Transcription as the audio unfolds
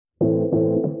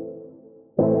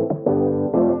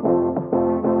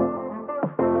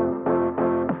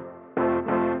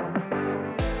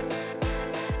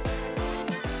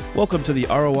Welcome to the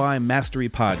ROI Mastery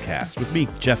Podcast with me,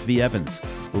 Jeff V. Evans,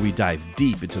 where we dive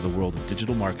deep into the world of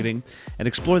digital marketing and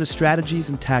explore the strategies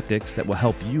and tactics that will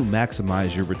help you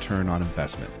maximize your return on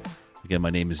investment. Again, my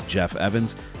name is Jeff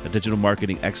Evans, a digital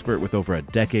marketing expert with over a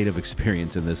decade of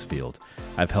experience in this field.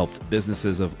 I've helped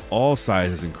businesses of all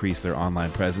sizes increase their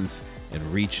online presence and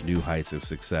reach new heights of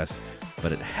success,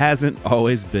 but it hasn't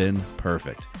always been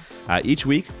perfect. Each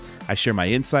week, I share my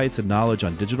insights and knowledge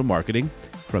on digital marketing,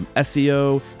 from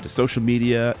SEO to social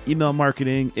media, email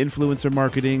marketing, influencer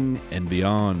marketing, and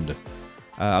beyond.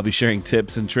 I'll be sharing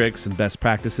tips and tricks and best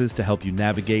practices to help you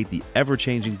navigate the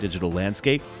ever-changing digital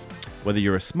landscape. Whether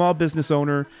you're a small business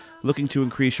owner looking to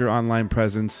increase your online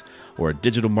presence or a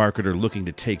digital marketer looking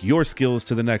to take your skills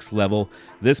to the next level,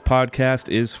 this podcast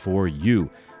is for you.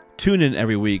 Tune in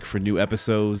every week for new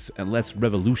episodes and let's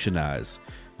revolutionize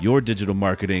your digital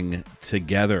marketing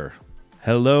together.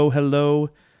 Hello,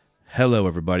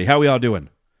 everybody. How are we all doing?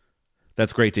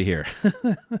 That's great to hear.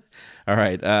 All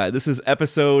right. This is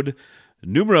episode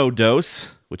numero dos,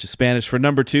 which is Spanish for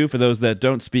number 2 for those that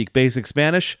don't speak basic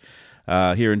Spanish.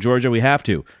 Here in Georgia, we have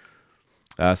to.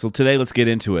 So today, let's get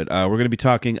into it. We're going to be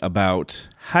talking about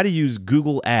how to use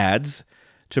Google Ads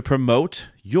to promote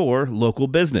your local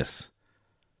business.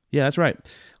 Yeah, that's right.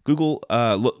 Google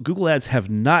Ads have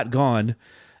not gone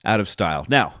out of style.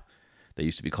 Now, they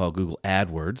used to be called Google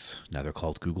AdWords. Now they're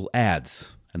called Google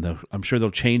Ads. And I'm sure they'll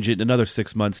change it in another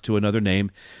 6 months to another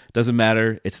name. Doesn't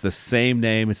matter. It's the same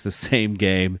name. It's the same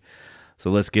game. So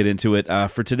let's get into it.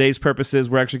 For today's purposes,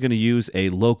 we're actually going to use a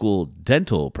local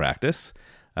dental practice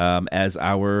as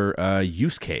our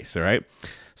use case, all right?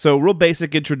 So real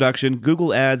basic introduction,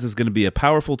 Google Ads is going to be a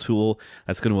powerful tool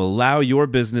that's going to allow your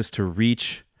business to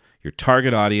reach your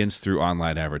target audience through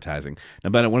online advertising.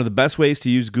 Now, one of the best ways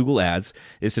to use Google Ads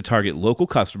is to target local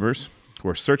customers who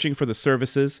are searching for the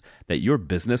services that your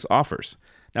business offers.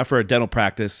 Now, for a dental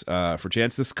practice, for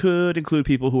chance, this could include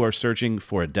people who are searching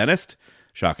for a dentist,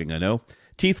 shocking, I know,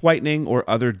 teeth whitening, or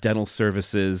other dental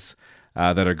services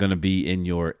that are going to be in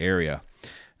your area.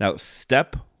 Now,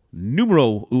 step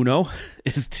numero uno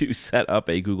is to set up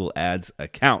a Google Ads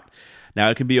account. Now,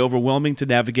 it can be overwhelming to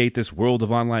navigate this world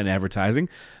of online advertising,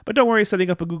 but don't worry, setting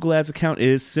up a Google Ads account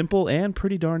is simple and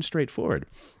pretty darn straightforward.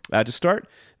 To start,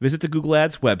 visit the Google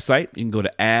Ads website. You can go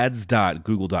to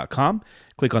ads.google.com,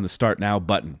 click on the Start Now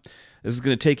button. This is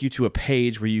going to take you to a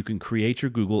page where you can create your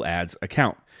Google Ads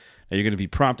account. Now, you're going to be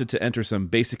prompted to enter some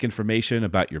basic information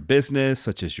about your business,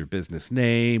 such as your business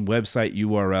name, website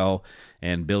URL,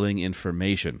 and billing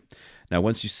information. Now,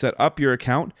 once you set up your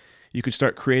account, you can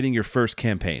start creating your first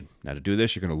campaign. Now, to do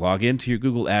this, you're going to log into your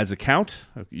Google Ads account.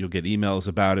 You'll get emails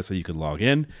about it so you can log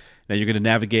in. Now, you're going to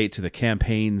navigate to the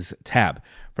Campaigns tab.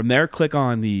 From there, click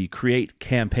on the Create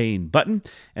Campaign button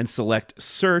and select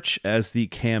Search as the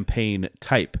campaign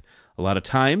type. A lot of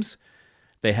times,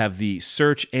 they have the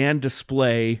search and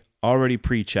display already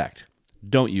pre-checked.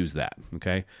 Don't use that,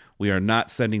 okay? We are not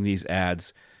sending these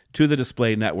ads to the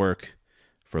display network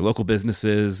for local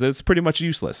businesses. That's pretty much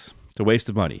useless. It's a waste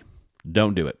of money.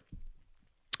 Don't do it.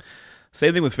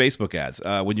 Same thing with Facebook ads.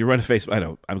 When you run a Facebook, I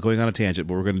know I'm going on a tangent,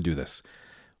 but we're going to do this.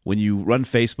 When you run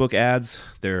Facebook ads,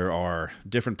 there are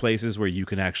different places where you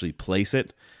can actually place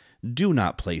it. Do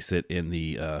not place it in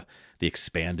the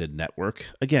expanded network.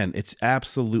 Again, it's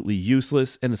absolutely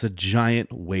useless, and it's a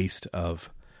giant waste of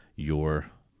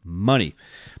your money.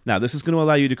 Now, this is going to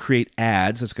allow you to create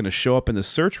ads that's going to show up in the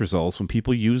search results when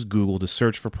people use Google to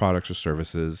search for products or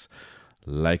services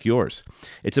like yours.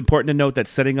 It's important to note that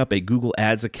setting up a Google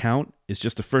Ads account is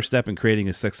just the first step in creating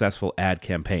a successful ad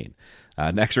campaign.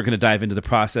 Next, we're going to dive into the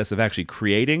process of actually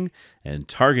creating and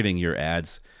targeting your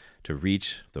ads to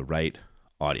reach the right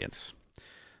audience.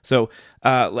 So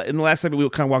in the last segment, we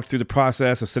kind of walked through the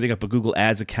process of setting up a Google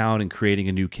Ads account and creating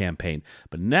a new campaign.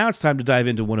 But now it's time to dive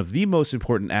into one of the most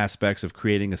important aspects of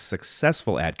creating a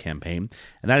successful ad campaign,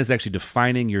 and that is actually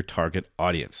defining your target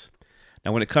audience.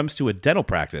 Now, when it comes to a dental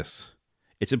practice,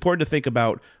 it's important to think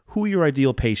about who your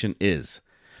ideal patient is.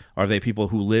 Are they people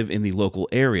who live in the local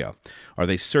area? Are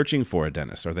they searching for a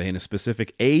dentist? Are they in a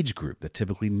specific age group that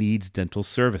typically needs dental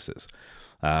services?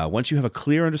 Once you have a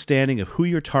clear understanding of who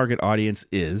your target audience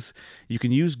is, you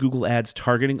can use Google Ads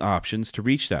targeting options to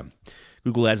reach them.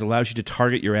 Google Ads allows you to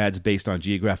target your ads based on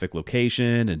geographic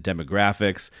location and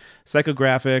demographics,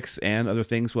 psychographics, and other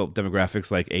things, demographics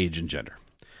like age and gender.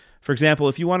 For example,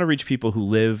 if you want to reach people who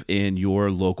live in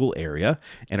your local area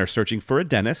and are searching for a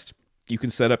dentist, you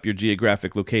can set up your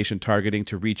geographic location targeting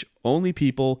to reach only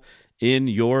people in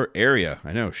your area.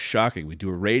 I know, shocking. We do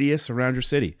a radius around your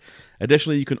city.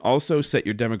 Additionally, you can also set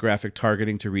your demographic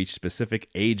targeting to reach specific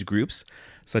age groups,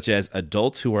 such as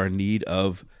adults who are in need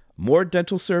of more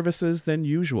dental services than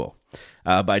usual.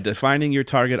 By defining your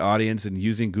target audience and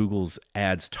using Google's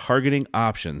ads targeting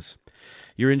options,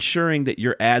 you're ensuring that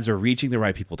your ads are reaching the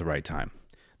right people at the right time.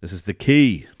 This is the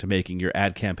key to making your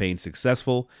ad campaign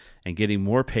successful and getting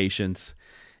more patients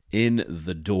in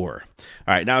the door.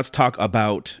 All right, now let's talk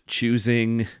about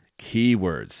choosing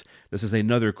keywords. This is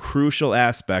another crucial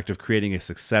aspect of creating a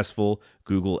successful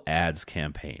Google Ads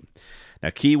campaign. Now,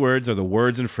 keywords are the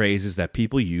words and phrases that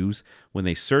people use when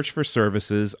they search for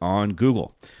services on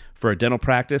Google. For a dental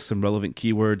practice, some relevant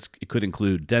keywords it could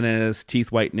include dentist,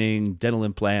 teeth whitening, dental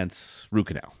implants, root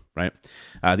canal, right?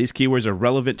 These keywords are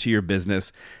relevant to your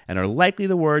business and are likely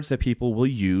the words that people will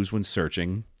use when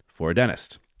searching for a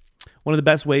dentist. One of the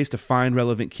best ways to find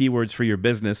relevant keywords for your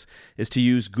business is to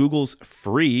use Google's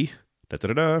free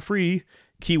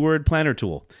keyword planner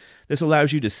tool. This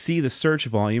allows you to see the search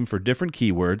volume for different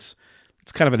keywords.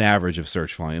 It's kind of an average of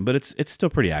search volume, but it's still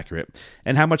pretty accurate.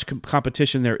 And how much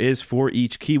competition there is for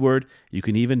each keyword. You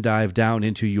can even dive down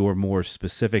into your more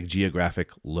specific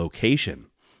geographic location,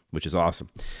 which is awesome.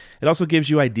 It also gives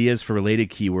you ideas for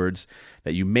related keywords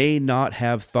that you may not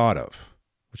have thought of,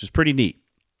 which is pretty neat.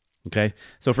 Okay,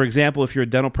 so for example, if you're a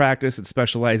dental practice that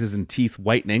specializes in teeth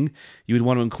whitening, you would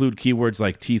want to include keywords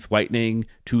like teeth whitening,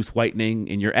 tooth whitening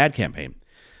in your ad campaign.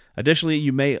 Additionally,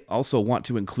 you may also want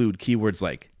to include keywords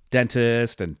like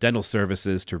dentist and dental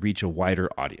services to reach a wider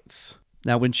audience.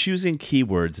 Now, when choosing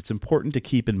keywords, it's important to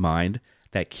keep in mind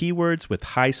that keywords with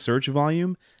high search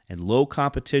volume and low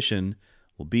competition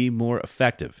will be more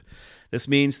effective. This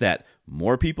means that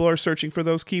more people are searching for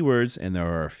those keywords and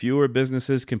there are fewer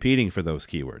businesses competing for those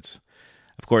keywords.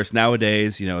 Of course,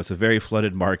 nowadays, it's a very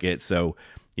flooded market, so,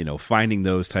 finding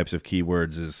those types of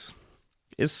keywords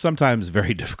is sometimes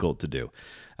very difficult to do.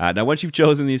 Now, once you've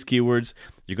chosen these keywords,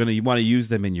 you want to use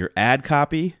them in your ad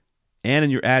copy and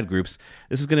in your ad groups.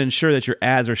 This is going to ensure that your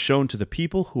ads are shown to the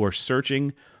people who are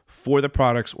searching for the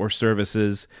products or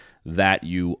services that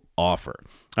you offer.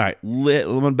 All right, let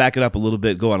me back it up a little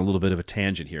bit, go on a little bit of a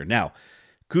tangent here. Now,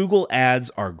 Google Ads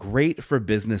are great for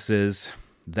businesses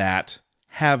that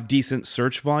have decent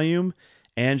search volume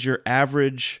and your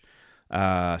average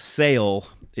sale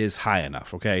is high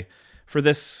enough, okay? For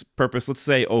this purpose, let's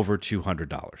say over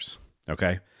 $200,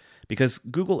 okay? Because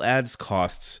Google Ads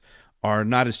costs are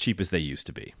not as cheap as they used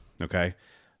to be, okay?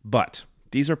 But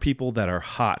these are people that are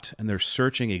hot and they're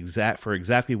searching for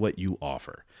exactly what you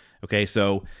offer. Okay,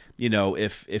 so,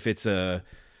 if it's a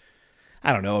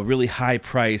really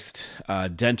high-priced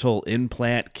dental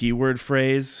implant keyword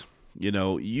phrase,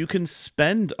 you can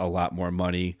spend a lot more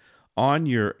money on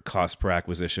your cost per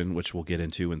acquisition, which we'll get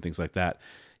into and things like that,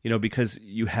 because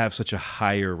you have such a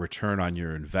higher return on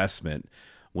your investment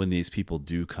when these people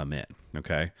do come in,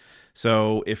 okay?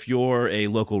 So if you're a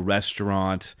local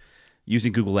restaurant,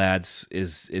 using Google Ads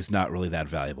is not really that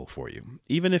valuable for you.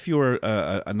 Even if you're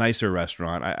a nicer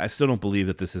restaurant, I still don't believe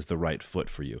that this is the right foot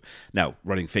for you. Now,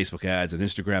 running Facebook ads and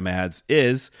Instagram ads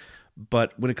is,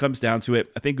 but when it comes down to it,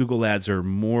 I think Google Ads are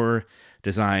more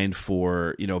designed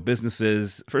for,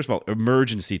 businesses, first of all,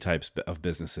 emergency types of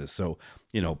businesses. So,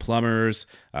 plumbers,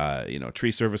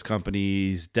 tree service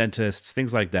companies, dentists,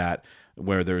 things like that,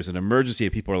 where there's an emergency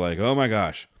and people are like, oh my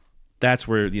gosh. That's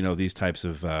where, these types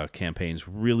of campaigns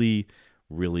really,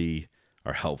 really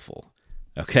are helpful.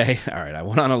 Okay? All right. I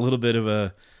went on a little bit of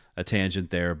a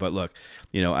tangent there, but look,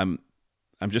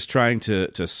 I'm just trying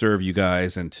to serve you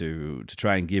guys and to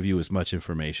try and give you as much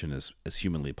information as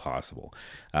humanly possible.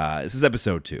 This is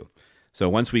episode 2. So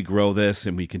once we grow this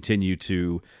and we continue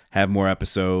to have more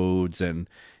episodes and,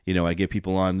 I get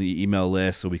people on the email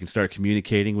list so we can start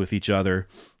communicating with each other,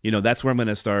 that's where I'm going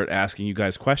to start asking you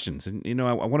guys questions. And,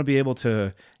 I want to be able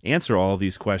to answer all of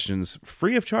these questions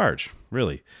free of charge,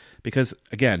 really. Because,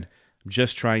 again, I'm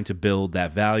just trying to build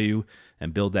that value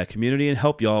and build that community and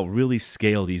help y'all really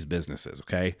scale these businesses,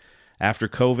 okay? After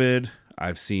COVID,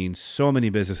 I've seen so many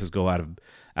businesses go out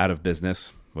of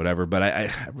business, whatever, but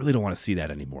I really don't want to see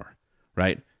that anymore,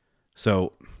 right?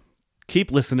 So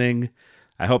keep listening.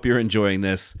 I hope you're enjoying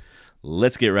this.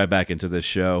 Let's get right back into this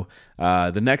show.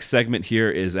 The next segment here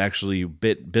is actually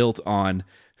built on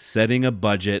setting a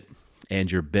budget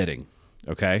and your bidding,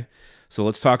 okay? So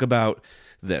let's talk about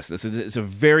this. This is a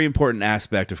very important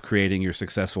aspect of creating your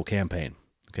successful campaign.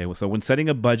 Okay, so when setting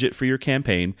a budget for your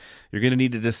campaign, you're going to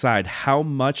need to decide how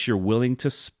much you're willing to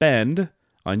spend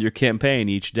on your campaign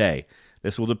each day.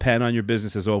 This will depend on your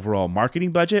business's overall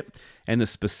marketing budget and the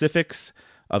specifics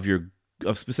of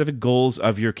specific goals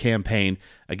of your campaign.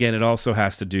 Again, it also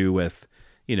has to do with,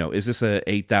 is this a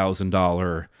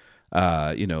 $8,000,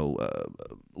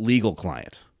 legal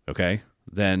client? Okay,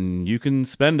 then you can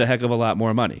spend a heck of a lot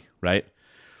more money, right?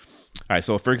 All right,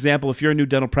 so for example, if you're a new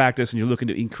dental practice and you're looking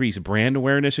to increase brand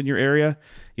awareness in your area,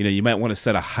 you might want to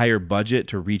set a higher budget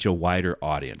to reach a wider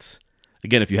audience.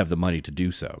 Again, if you have the money to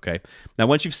do so, okay? Now,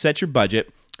 once you've set your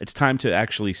budget, it's time to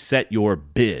actually set your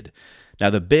bid. Now,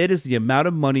 the bid is the amount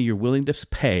of money you're willing to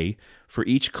pay for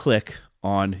each click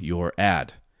on your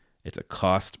ad. It's a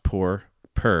cost per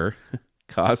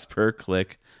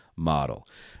click model.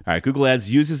 All right, Google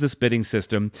Ads uses this bidding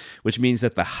system, which means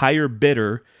that the higher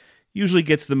bidder usually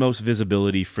gets the most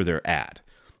visibility for their ad.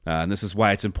 And this is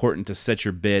why it's important to set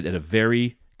your bid at a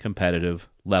very competitive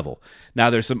level. Now,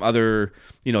 there's some other,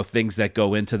 things that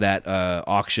go into that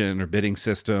auction or bidding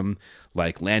system,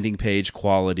 like landing page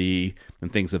quality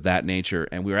and things of that nature.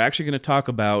 And we're actually going to talk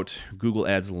about Google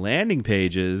Ads landing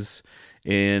pages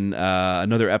in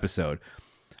another episode.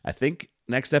 I think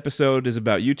next episode is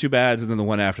about YouTube ads, and then the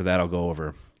one after that I'll go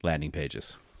over landing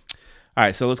pages. All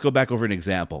right, so let's go back over an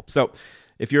example. So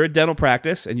if you're a dental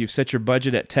practice and you've set your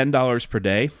budget at $10 per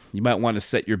day, you might want to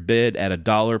set your bid at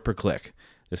 $1 per click.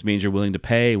 This means you're willing to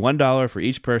pay $1 for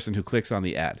each person who clicks on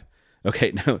the ad.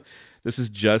 Okay, now this is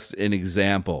just an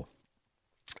example.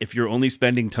 If you're only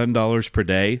spending $10 per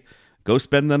day, go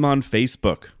spend them on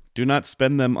Facebook. Do not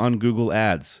spend them on Google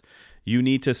Ads. You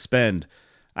need to spend,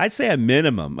 I'd say, a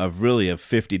minimum of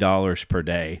 $50 per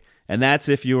day, and that's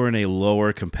if you're in a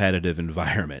lower competitive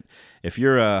environment. If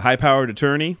you're a high-powered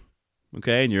attorney,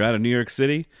 okay, and you're out of New York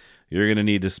City, you're going to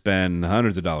need to spend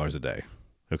hundreds of dollars a day,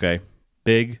 okay?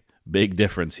 Big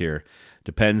difference here.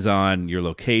 Depends on your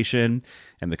location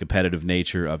and the competitive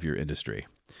nature of your industry.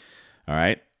 All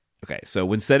right? Okay, so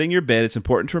when setting your bid, it's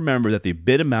important to remember that the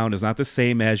bid amount is not the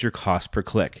same as your cost per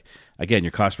click. Again,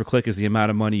 your cost per click is the amount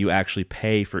of money you actually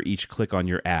pay for each click on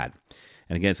your ad.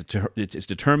 And again, it's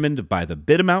determined by the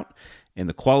bid amount and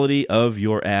the quality of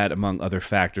your ad, among other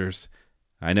factors.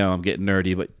 I know I'm getting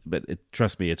nerdy, but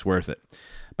trust me, it's worth it.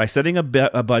 By setting a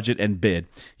budget and bid,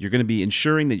 you're going to be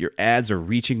ensuring that your ads are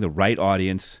reaching the right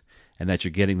audience and that you're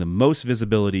getting the most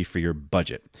visibility for your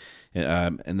budget.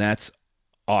 And that's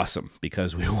awesome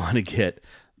because we want to get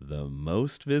the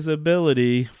most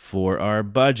visibility for our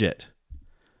budget.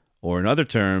 Or in other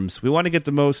terms, we want to get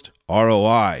the most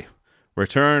ROI,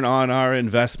 return on our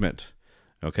investment.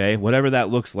 Okay, whatever that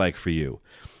looks like for you.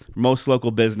 For most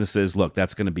local businesses, look,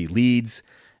 that's going to be leads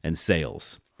and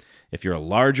sales. If you're a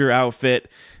larger outfit,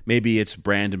 maybe it's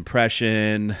brand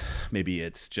impression, maybe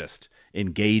it's just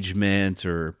engagement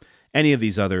or any of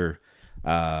these other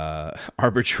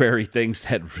arbitrary things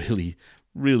that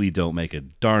really don't make a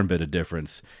darn bit of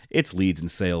difference. It's leads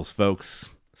and sales, folks.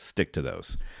 Stick to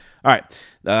those. All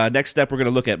right, next step, we're going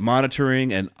to look at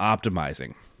monitoring and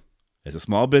optimizing. As a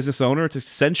small business owner, it's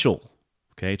essential,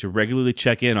 okay, to regularly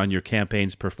check in on your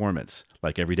campaign's performance,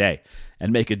 like every day,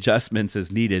 and make adjustments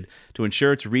as needed to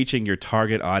ensure it's reaching your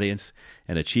target audience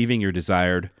and achieving your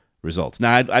desired results.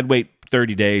 Now, I'd wait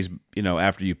 30 days,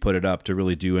 after you put it up to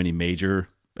really do any major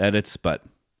edits, but,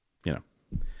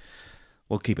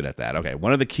 we'll keep it at that. Okay,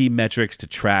 one of the key metrics to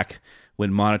track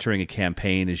when monitoring a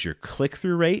campaign is your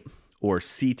click-through rate, or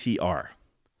CTR.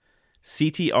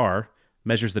 CTR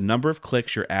measures the number of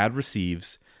clicks your ad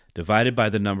receives divided by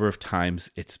the number of times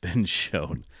it's been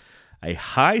shown. A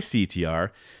high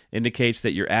CTR indicates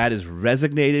that your ad is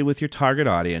resonated with your target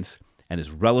audience and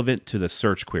is relevant to the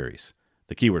search queries,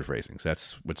 the keyword phrasings.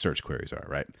 That's what search queries are,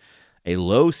 right? A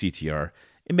low CTR,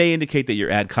 it may indicate that your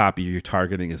ad copy or your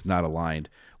targeting is not aligned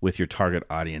with your target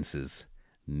audience's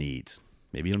needs.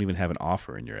 Maybe you don't even have an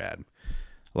offer in your ad.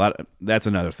 That's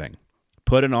another thing.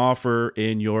 Put an offer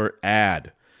in your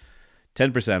ad.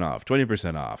 10% off,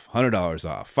 20% off, $100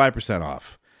 off, 5%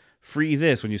 off. Free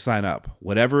this when you sign up.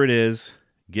 Whatever it is,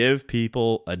 give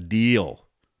people a deal,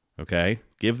 okay?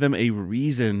 Give them a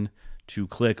reason to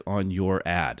click on your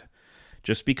ad.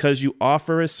 Just because you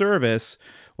offer a service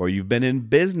or you've been in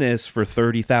business for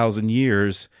 30,000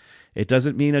 years, it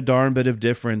doesn't mean a darn bit of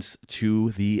difference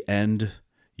to the end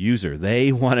user.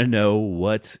 They want to know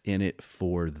what's in it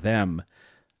for them.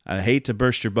 I hate to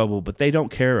burst your bubble, but they don't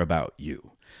care about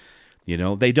you.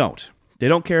 They don't. They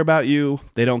don't care about you.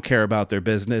 They don't care about their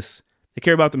business. They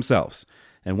care about themselves.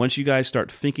 And once you guys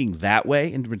start thinking that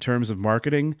way in terms of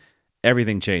marketing,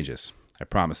 everything changes. I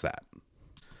promise that.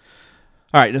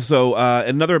 All right, so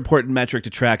another important metric to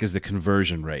track is the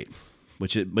conversion rate,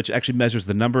 which actually measures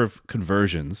the number of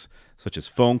conversions, such as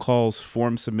phone calls,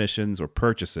 form submissions, or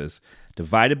purchases,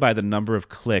 divided by the number of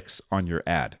clicks on your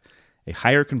ad. A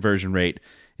higher conversion rate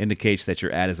indicates that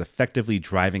your ad is effectively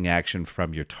driving action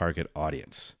from your target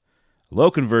audience. A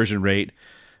low conversion rate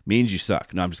means you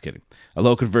suck. No, I'm just kidding. A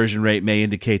low conversion rate may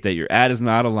indicate that your ad is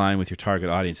not aligned with your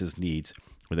target audience's needs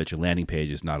or that your landing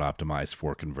page is not optimized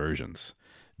for conversions.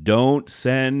 Don't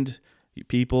send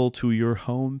people to your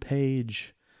home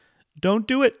page. Don't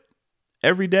do it.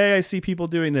 Every day I see people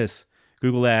doing this.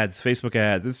 Google ads, Facebook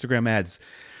ads, Instagram ads,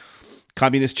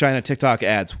 Communist China TikTok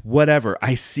ads, whatever.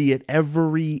 I see it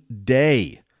every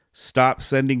day. Stop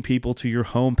sending people to your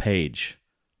home page.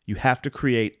 You have to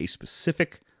create a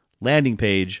specific landing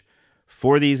page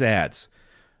for these ads.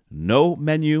 No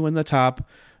menu in the top,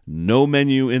 no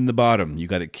menu in the bottom. You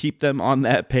got to keep them on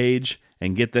that page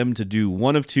and get them to do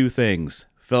one of two things.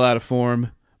 Fill out a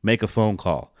form, make a phone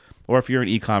call. Or if you're an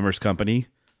e-commerce company,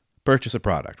 purchase a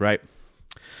product, right?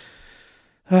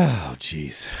 Oh,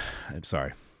 geez. I'm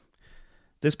sorry.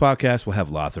 This podcast will have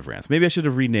lots of rants. Maybe I should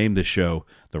have renamed the show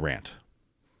The Rant.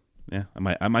 Yeah,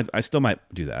 I still might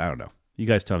do that. I don't know. You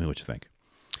guys tell me what you think.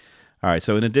 All right,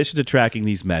 so in addition to tracking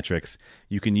these metrics,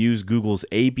 you can use Google's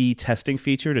A/B testing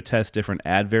feature to test different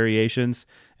ad variations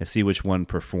and see which one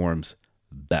performs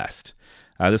best.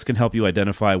 This can help you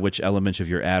identify which elements of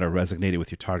your ad are resonating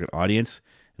with your target audience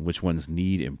and which ones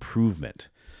need improvement.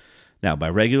 Now, by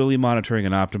regularly monitoring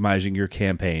and optimizing your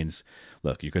campaigns,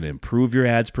 look, you're going to improve your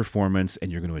ad's performance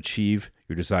and you're going to achieve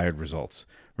your desired results.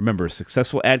 Remember, a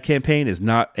successful ad campaign is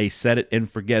not a set it and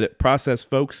forget it process,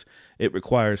 folks. It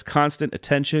requires constant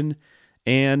attention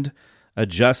and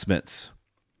adjustments.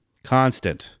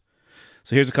 Constant.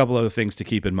 So here's a couple other things to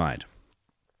keep in mind.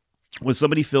 When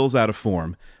somebody fills out a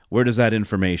form, where does that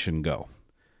information go?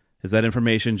 Is that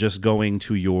information just going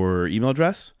to your email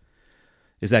address?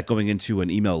 Is that going into an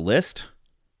email list?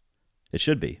 It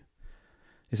should be.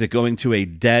 Is it going to a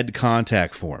dead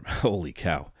contact form? Holy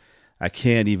cow. I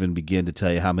can't even begin to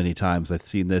tell you how many times I've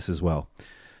seen this as well.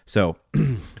 So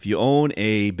if you own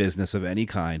a business of any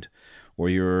kind, or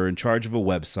you're in charge of a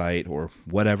website or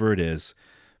whatever it is,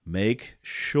 make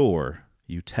sure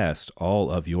you test all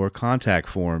of your contact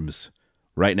forms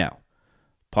right now.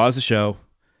 Pause the show.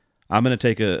 I'm going to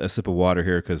take a sip of water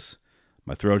here because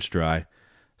my throat's dry.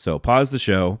 So pause the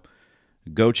show,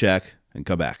 go check, and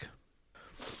come back.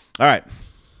 All right.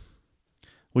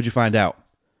 What'd you find out?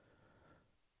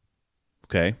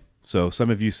 Okay. So some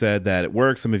of you said that it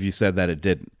worked. Some of you said that it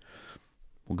didn't.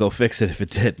 We'll go fix it if it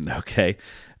didn't, okay?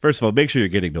 First of all, make sure you're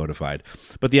getting notified.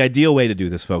 But the ideal way to do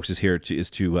this, folks, is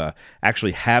to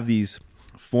actually have these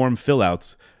form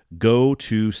fill-outs go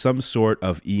to some sort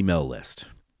of email list,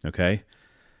 okay?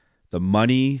 The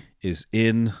money is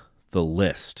in the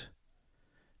list.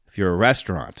 If you're a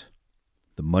restaurant,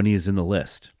 the money is in the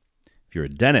list. If you're a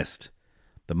dentist,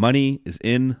 the money is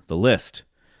in the list.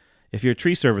 If you're a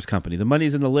tree service company, the money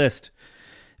is in the list.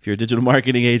 If you're a digital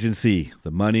marketing agency,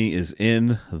 the money is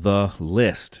in the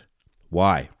list.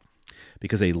 Why?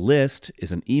 Because a list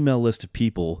is an email list of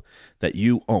people that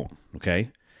you own, okay?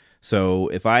 So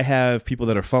if I have people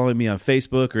that are following me on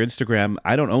Facebook or Instagram,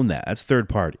 I don't own that. That's third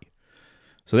party.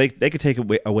 So they could take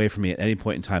it away from me at any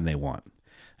point in time they want.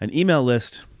 An email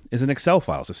list is an Excel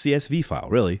file. It's a CSV file,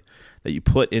 really, that you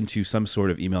put into some sort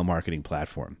of email marketing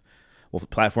platform. Well, if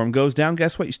the platform goes down,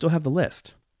 guess what? You still have the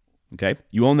list, okay?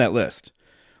 You own that list.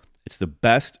 It's the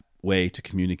best way to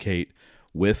communicate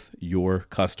with your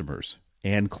customers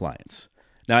and clients.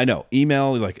 Now, I know,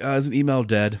 email, you're like, isn't email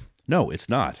dead? No, it's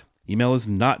not. Email is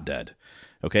not dead,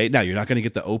 okay? Now, you're not going to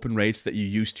get the open rates that you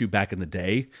used to back in the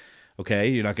day, okay?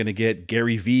 You're not going to get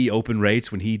Gary Vee open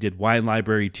rates when he did Wine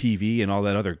Library TV and all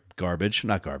that other garbage.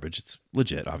 Not garbage, it's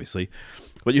legit, obviously.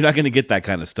 But you're not going to get that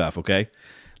kind of stuff, okay?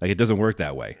 Like, it doesn't work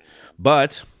that way.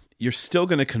 But you're still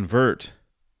going to convert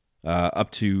up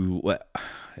to what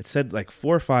it said, like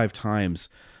 4 or 5 times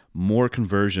more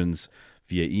conversions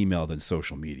via email than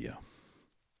social media.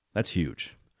 That's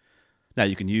huge. Now,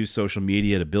 you can use social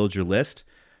media to build your list.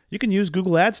 You can use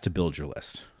Google Ads to build your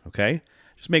list, okay?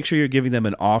 Just make sure you're giving them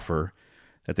an offer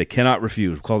that they cannot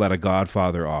refuse. We'll call that a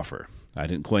Godfather offer. I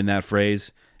didn't coin that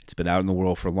phrase. It's been out in the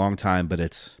world for a long time, but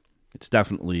it's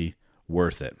definitely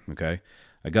worth it, okay?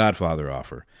 A Godfather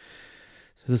offer.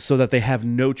 So that they have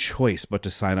no choice but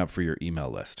to sign up for your email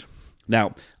list.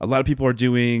 Now, a lot of people are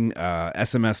doing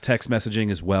SMS text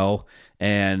messaging as well,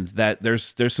 and that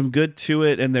there's some good to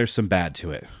it and there's some bad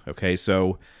to it. Okay,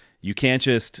 so you can't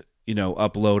just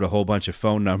upload a whole bunch of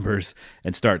phone numbers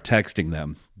and start texting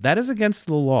them. That is against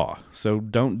the law, so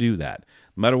don't do that.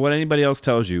 No matter what anybody else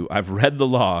tells you, I've read the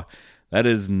law. That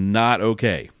is not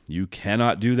okay. You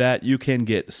cannot do that. You can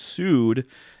get sued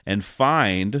and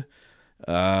fined.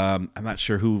 I'm not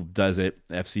sure who does it,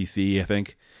 FCC, I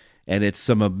think, and it's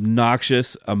some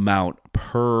obnoxious amount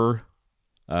per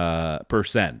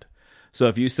send. So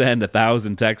if you send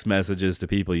 1,000 text messages to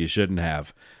people you shouldn't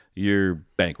have, you're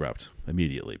bankrupt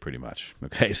immediately, pretty much.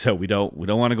 Okay, so we don't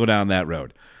want to go down that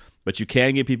road, but you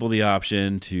can give people the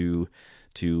option to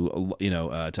to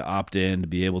opt in, to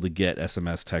be able to get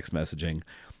SMS text messaging.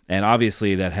 And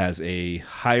obviously that has a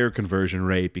higher conversion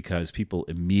rate because people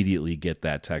immediately get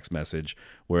that text message.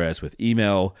 Whereas with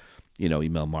email,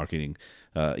 email marketing,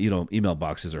 email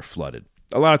boxes are flooded.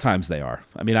 A lot of times they are.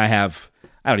 I mean, I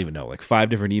don't even know, like 5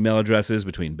 different email addresses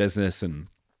between business and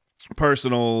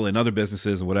personal and other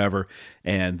businesses and whatever,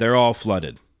 and they're all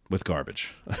flooded with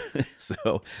garbage.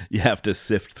 So you have to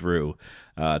sift through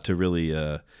to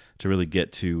really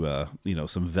get to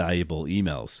some valuable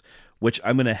emails, which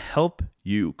I'm going to help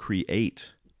you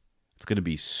create. It's going to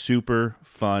be super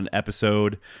fun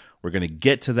episode. We're going to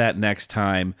get to that next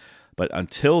time, but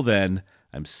until then,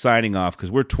 I'm signing off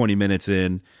because we're 20 minutes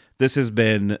in. This has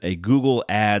been a Google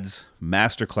Ads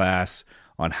masterclass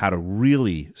on how to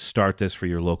really start this for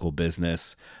your local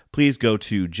business. Please go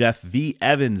to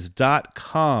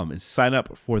jeffvevans.com and sign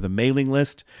up for the mailing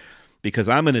list because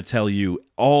I'm going to tell you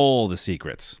all the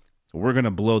secrets. We're going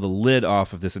to blow the lid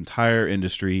off of this entire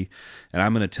industry, and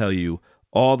I'm going to tell you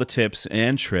all the tips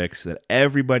and tricks that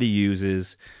everybody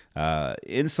uses,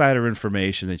 insider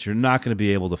information that you're not going to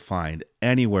be able to find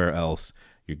anywhere else.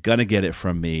 You're going to get it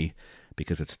from me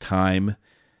because it's time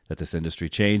that this industry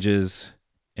changes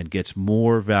and gets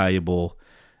more valuable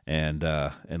and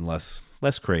less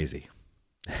crazy.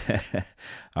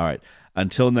 All right.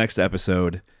 Until next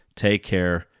episode, take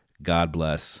care. God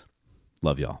bless.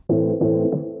 Love y'all.